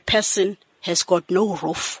 if a person has got no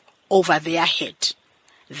roof over their head,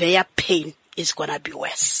 their pain is gonna be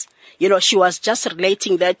worse. You know, she was just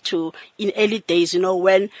relating that to in early days, you know,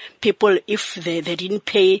 when people, if they didn't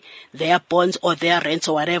pay their bonds or their rents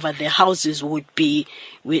or whatever, their houses will be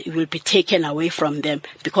taken away from them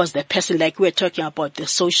because the person, like we're talking about, the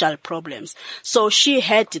social problems. So she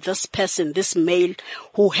had this person, this male,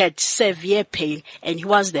 who had severe pain, and he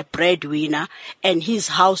was the breadwinner, and his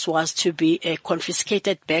house was to be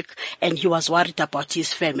confiscated back, and he was worried about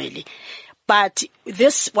his family. But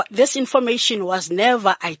this information was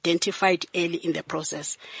never identified early in the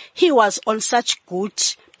process. He was on such good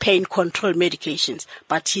pain control medications,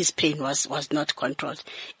 but his pain was not controlled.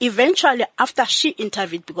 Eventually, after she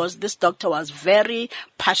intervened, because this doctor was very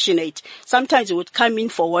passionate, sometimes he would come in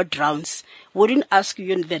for ward rounds, wouldn't ask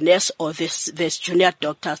you, the nurse or this junior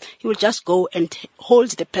doctors. He would just go and hold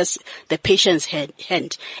the patient's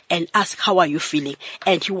hand and ask, how are you feeling?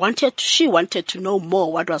 And she wanted to know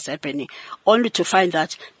more what was happening, only to find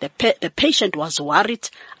that the patient was worried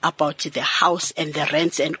about the house and the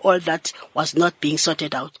rents and all that was not being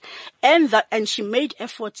sorted out. And she made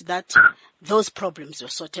efforts that those problems were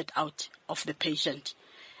sorted out of the patient.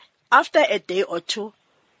 After a day or two,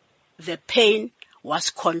 the pain was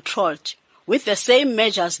controlled with the same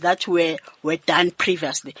measures that were done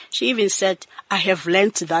previously. She even said, I have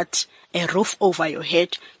learned that a roof over your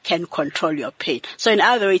head can control your pain. So in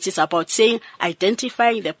other words, it's about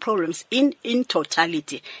identifying the problems in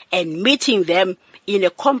totality and meeting them in a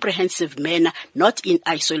comprehensive manner, not in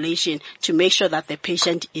isolation, to make sure that the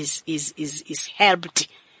patient is helped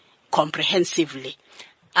comprehensively.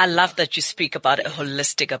 I love that you speak about a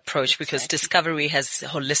holistic approach, because Discovery has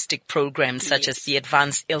holistic programs such as the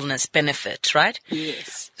Advanced Illness Benefit, right?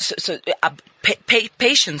 Yes. So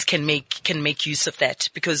patients can make use of that,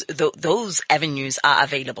 because those avenues are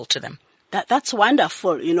available to them. That's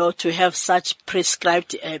wonderful, you know, to have such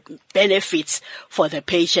prescribed benefits for the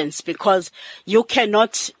patients, because you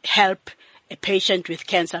cannot help a patient with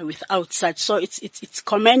cancer without such. So it's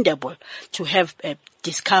commendable to have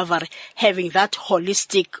Discovery having that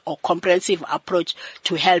holistic or comprehensive approach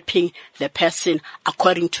to helping the person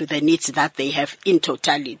according to the needs that they have in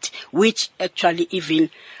totality, which actually even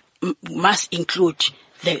must include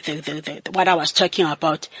the what I was talking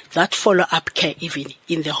about, that follow-up care even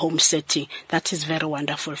in the home setting. That is very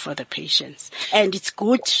wonderful for the patients. And it's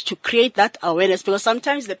good to create that awareness, because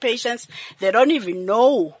sometimes the patients, they don't even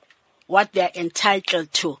know what they're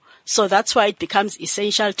entitled to. So that's why it becomes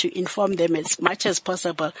essential to inform them as much as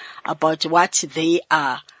possible about what they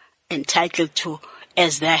are entitled to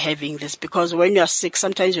as they're having this. Because when you're sick,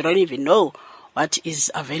 sometimes you don't even know what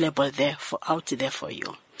is available out there for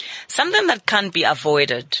you. Something that can't be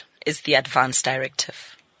avoided is the advance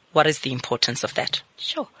directive. What is the importance of that?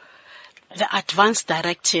 Sure. The advance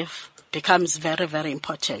directive becomes very, very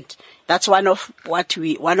important. That's one of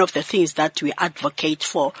the things that we advocate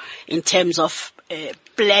for in terms of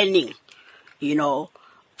planning, you know,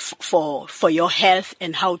 for your health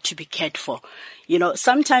and how to be cared for.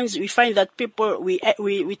 Sometimes we find that people,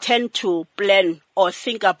 we tend to plan or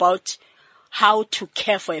think about how to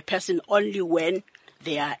care for a person only when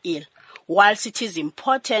they are ill. Whilst it is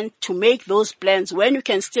important to make those plans when you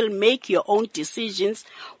can still make your own decisions,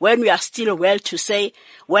 when we are still well, to say,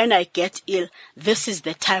 when I get ill, this is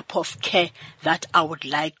the type of care that I would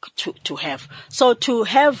like to have. So to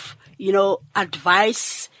have,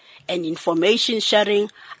 advice and information sharing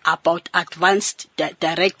about advanced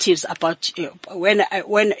directives about when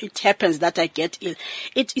it happens that I get ill,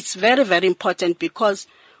 it's very, very important, because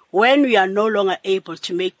when we are no longer able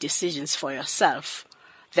to make decisions for yourself,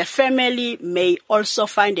 the family may also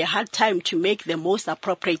find a hard time to make the most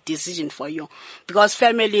appropriate decision for you, because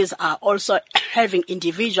families are also having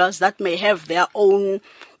individuals that may have their own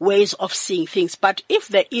ways of seeing things. But if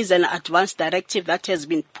there is an advanced directive that has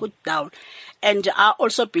been put down, and I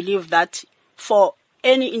also believe that for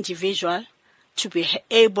any individual to be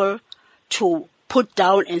able to put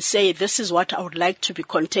down and say, this is what I would like to be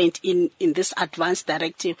contained in this advanced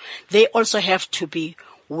directive, they also have to be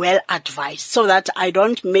well advised, so that I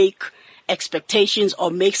don't make expectations or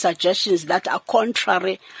make suggestions that are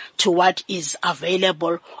contrary to what is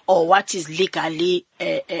available or what is legally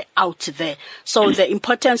out there. So the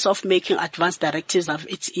importance of making advanced directives,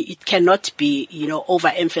 it cannot be,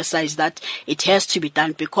 overemphasized, that it has to be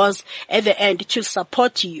done, because at the end it will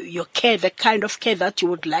support your care, the kind of care that you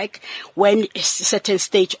would like when a certain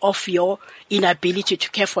stage of your inability to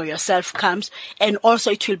care for yourself comes, and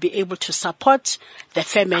also it will be able to support the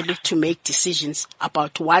family to make decisions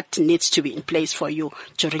about what needs to be in place for you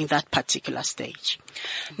during that particular stage.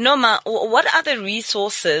 Noma, what other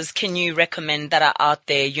resources can you recommend that are out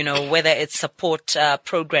there, whether it's support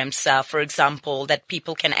programs, for example, that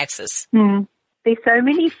people can access? There's so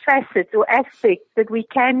many facets or aspects that we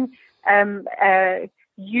can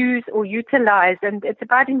use or utilize, and it's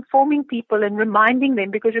about informing people and reminding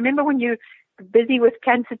them, because remember, when you're busy with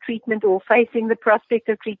cancer treatment or facing the prospect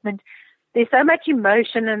of treatment, there's so much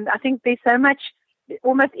emotion, and I think there's so much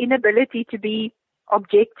almost inability to be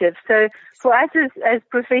objective. So for us as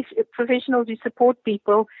professionals who support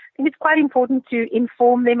people, I think it's quite important to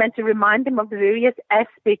inform them and to remind them of the various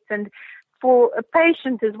aspects. And for a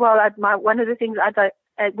patient as well, one of the things I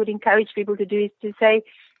would encourage people to do is to say,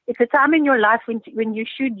 it's a time in your life when you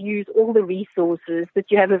should use all the resources that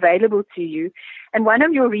you have available to you. And one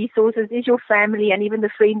of your resources is your family and even the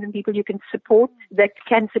friends and people you can support that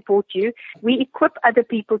can support you. We equip other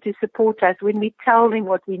people to support us when we tell them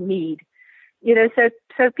what we need.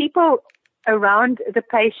 So people around the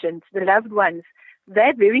patient, the loved ones,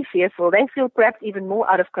 they're very fearful. They feel perhaps even more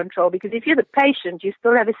out of control, because if you're the patient, you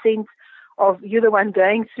still have a sense of you're the one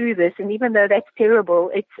going through this. And even though that's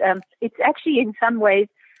terrible, it's actually in some ways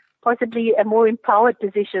possibly a more empowered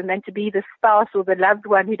position than to be the spouse or the loved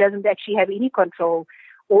one who doesn't actually have any control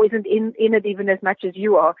or isn't in it even as much as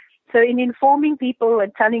you are. So in informing people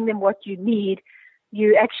and telling them what you need,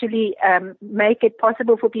 you actually make it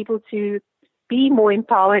possible for people to be more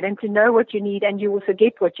empowered and to know what you need, and you also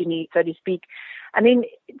get what you need, so to speak. I mean,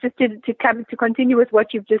 just to continue with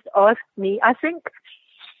what you've just asked me, I think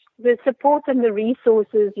the support and the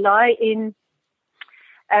resources lie in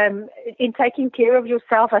taking care of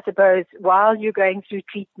yourself, I suppose, while you're going through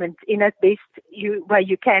treatment in as best way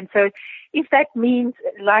you can. So if that means,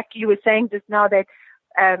 like you were saying just now, that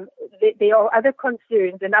there are other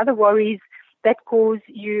concerns and other worries that cause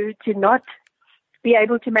you to not be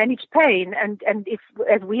able to manage pain, and if,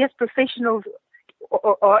 as we as professionals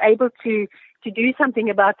are able to do something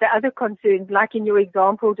about the other concerns, like in your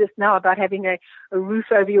example just now about having a roof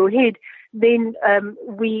over your head, then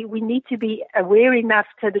we need to be aware enough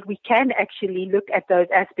so that we can actually look at those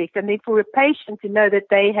aspects. And then for a patient to know that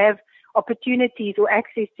they have opportunities or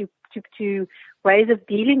access to ways of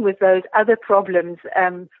dealing with those other problems,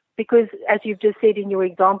 because as you've just said in your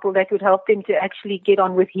example, that would help them to actually get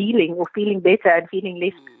on with healing or feeling better and feeling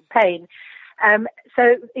less pain.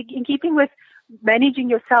 So in keeping with managing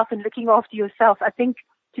yourself and looking after yourself, I think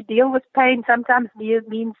to deal with pain sometimes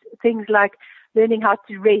means things like learning how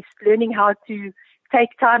to rest, learning how to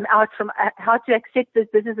take time out from how to accept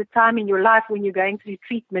that this is a time in your life when you're going through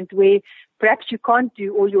treatment where perhaps you can't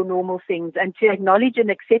do all your normal things, and to acknowledge and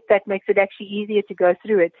accept that makes it actually easier to go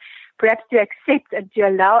through it. Perhaps to accept and to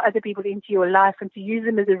allow other people into your life and to use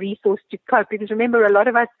them as a resource to cope. Because remember, a lot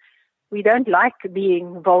of us, we don't like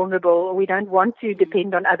being vulnerable, or we don't want to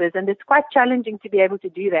depend on others. And it's quite challenging to be able to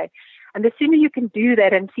do that. And the sooner you can do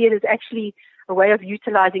that and see it as actually a way of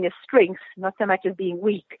utilizing a strength, not so much as being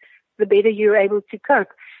weak, the better you're able to cope.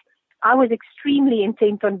 I was extremely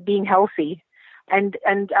intent on being healthy.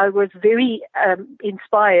 And I was very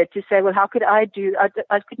inspired to say, well, how could I do?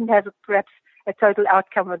 I couldn't have perhaps a total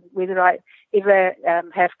outcome of whether I ever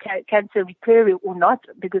have cancer recur or not,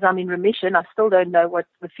 because I'm in remission. I still don't know what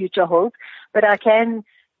the future holds, but I can,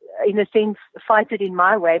 in a sense, fight it in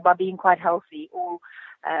my way by being quite healthy or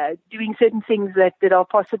doing certain things that are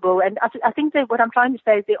possible. And I think that what I'm trying to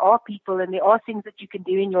say is there are people and there are things that you can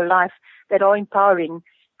do in your life that are empowering,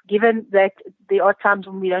 given that there are times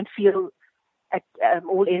when we don't feel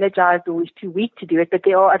all energized or is too weak to do it, but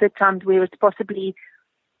there are other times where it's possibly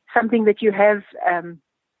something that you have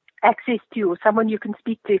access to or someone you can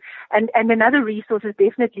speak to. And another resource is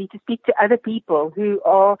definitely to speak to other people who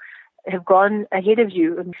have gone ahead of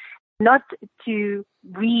you. Not to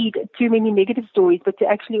read too many negative stories, but to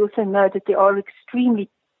actually also know that there are extremely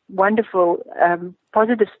wonderful,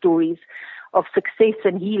 positive stories of success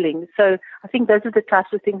and healing. So I think those are the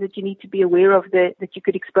types of things that you need to be aware of that you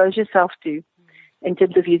could expose yourself to in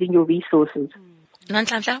terms of using your resources.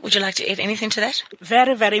 Nhlanhla, would you like to add anything to that?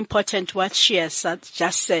 Very, very important what she has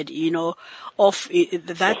just said, of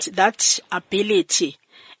that ability,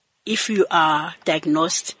 if you are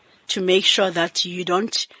diagnosed, to make sure that you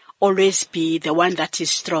don't always be the one that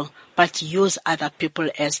is strong, but use other people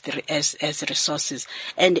as resources.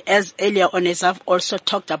 And as earlier on, as I've also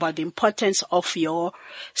talked about the importance of your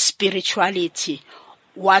spirituality,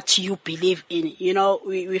 what you believe in.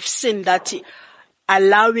 We've seen that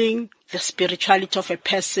allowing the spirituality of a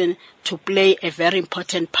person to play a very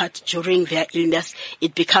important part during their illness,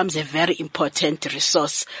 it becomes a very important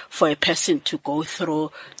resource for a person to go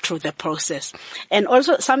through the process. And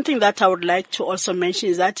also something that I would like to also mention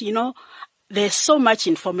is that, there's so much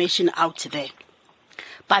information out there,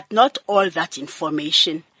 but not all that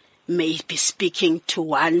information may be speaking to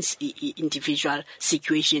one's individual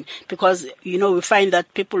situation, because we find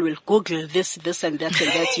that people will Google this and that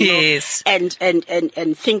and that, yes, and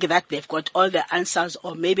think that they've got all the answers,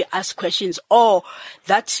 or maybe ask questions, or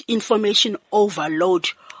that information overload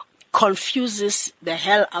confuses the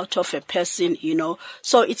hell out of a person,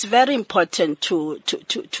 So it's very important to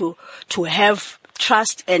have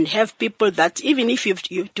trust and have people that even if you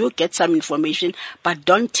do get some information, but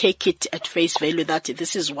don't take it at face value that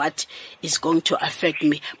this is what is going to affect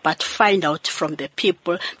me, but find out from the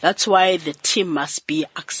people. That's why the team must be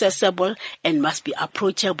accessible and must be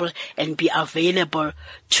approachable and be available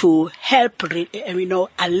to help,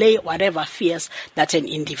 allay whatever fears that an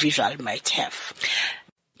individual might have.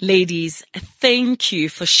 Ladies, thank you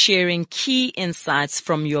for sharing key insights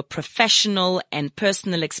from your professional and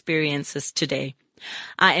personal experiences today.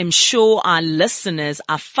 I am sure our listeners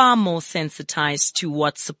are far more sensitized to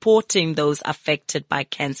what supporting those affected by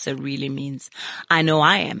cancer really means. I know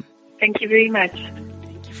I am. Thank you very much.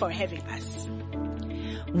 Thank you for having us.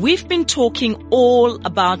 We've been talking all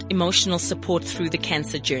about emotional support through the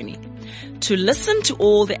cancer journey. To listen to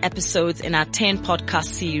all the episodes in our 10 podcast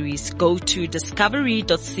series, go to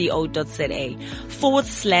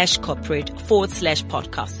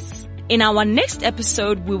discovery.co.za/corporate/podcasts. In our next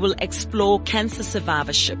episode, we will explore cancer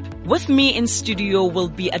survivorship. With me in studio will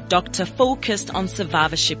be a doctor focused on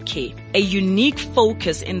survivorship care, a unique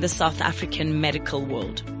focus in the South African medical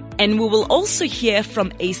world. And we will also hear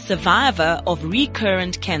from a survivor of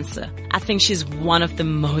recurrent cancer. I think she's one of the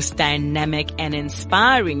most dynamic and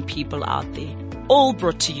inspiring people out there. All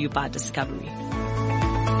brought to you by Discovery.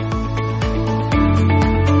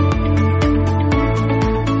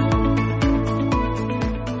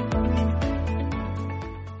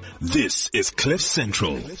 This is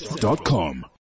CliffCentral.com.